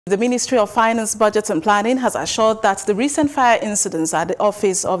The Ministry of Finance, Budget and Planning has assured that the recent fire incidents at the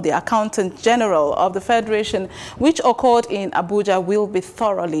office of the Accountant General of the Federation, which occurred in Abuja, will be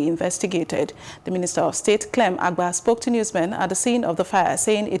thoroughly investigated. The Minister of State, Clem Agba, spoke to newsmen at the scene of the fire,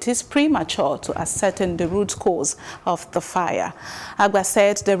 saying it is premature to ascertain the root cause of the fire. Agba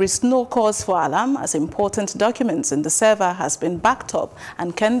said there is no cause for alarm, as important documents in the server has been backed up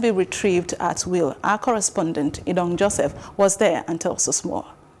and can be retrieved at will. Our correspondent, Idong was there and tells us more.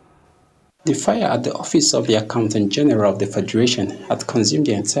 The fire at the office of the Accountant General of the Federation had consumed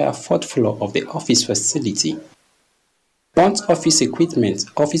the entire fourth floor of the office facility. Burnt office equipment,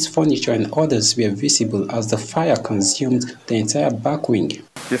 office furniture and others were visible as the fire consumed the entire back wing.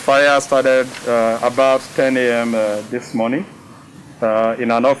 The fire started about 10 a.m. This morning in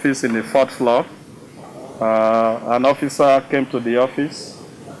an office in the fourth floor. An officer came to the office.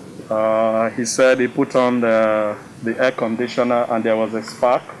 He said he put on the air conditioner and there was a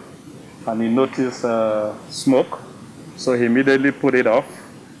spark. And he noticed smoke, so he immediately put it off,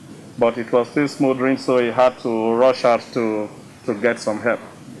 but it was still smoldering, so he had to rush out to get some help.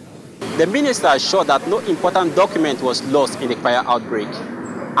 The minister assured that no important document was lost in the fire outbreak,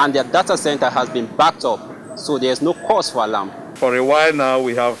 and their data center has been backed up, so there's no cause for alarm. For a while now,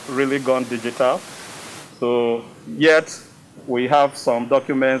 we have really gone digital, so yet we have some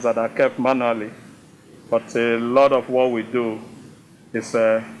documents that are kept manually, but a lot of what we do is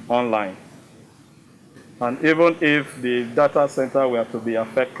online. And even if the data center were to be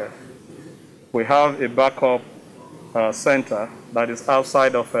affected, we have a backup center that is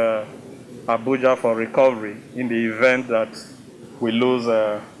outside of Abuja for recovery in the event that we lose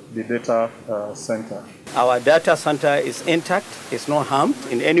the data center. Our data center is intact, it's not harmed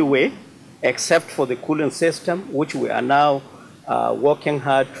in any way, except for the cooling system, which we are now working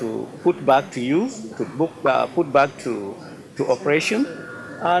hard to put back to use, to put back to operation,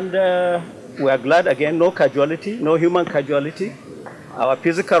 and we are glad again, no casualty, no human casualty. Our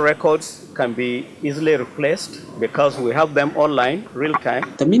physical records can be easily replaced because we have them online, real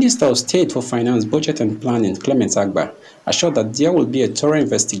time. The Minister of State for Finance, Budget and Planning, Clem Agba, assured that there will be a thorough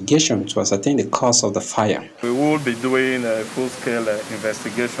investigation to ascertain the cause of the fire. We will be doing a full-scale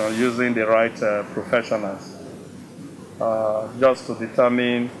investigation using the right professionals just to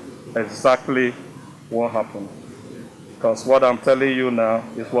determine exactly what happened. Because what I'm telling you now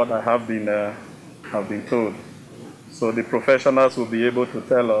is what I have been told. So the professionals will be able to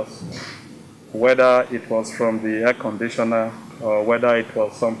tell us whether it was from the air conditioner or whether it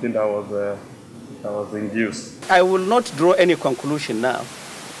was something that was induced. I will not draw any conclusion now.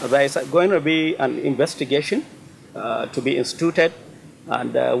 There is going to be an investigation to be instituted,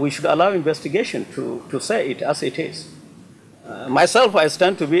 and we should allow investigation to say it as it is. Myself, I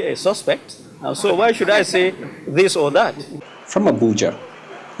stand to be a suspect. So why should I say this or that? From Abuja,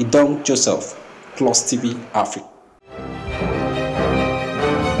 Idong Joseph, Plus TV Africa.